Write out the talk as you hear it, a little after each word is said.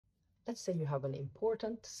Let's say you have an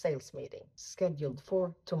important sales meeting scheduled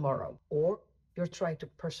for tomorrow, or you're trying to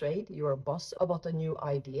persuade your boss about a new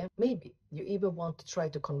idea. Maybe you even want to try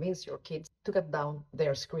to convince your kids to cut down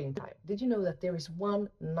their screen time. Did you know that there is one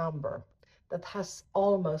number that has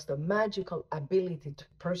almost a magical ability to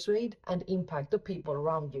persuade and impact the people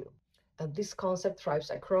around you? And this concept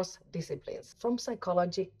thrives across disciplines, from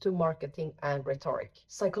psychology to marketing and rhetoric.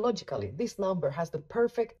 Psychologically, this number has the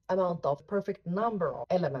perfect number of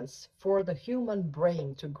elements for the human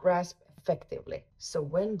brain to grasp effectively. So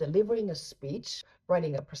when delivering a speech,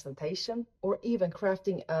 writing a presentation, or even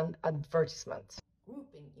crafting an advertisement,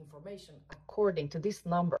 grouping information according to this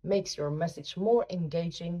number makes your message more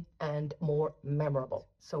engaging and more memorable.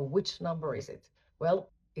 So which number is it?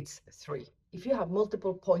 Well, it's 3. If you have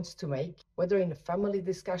multiple points to make, whether in a family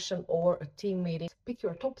discussion or a team meeting, pick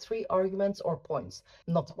your top 3 arguments or points,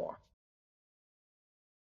 not more.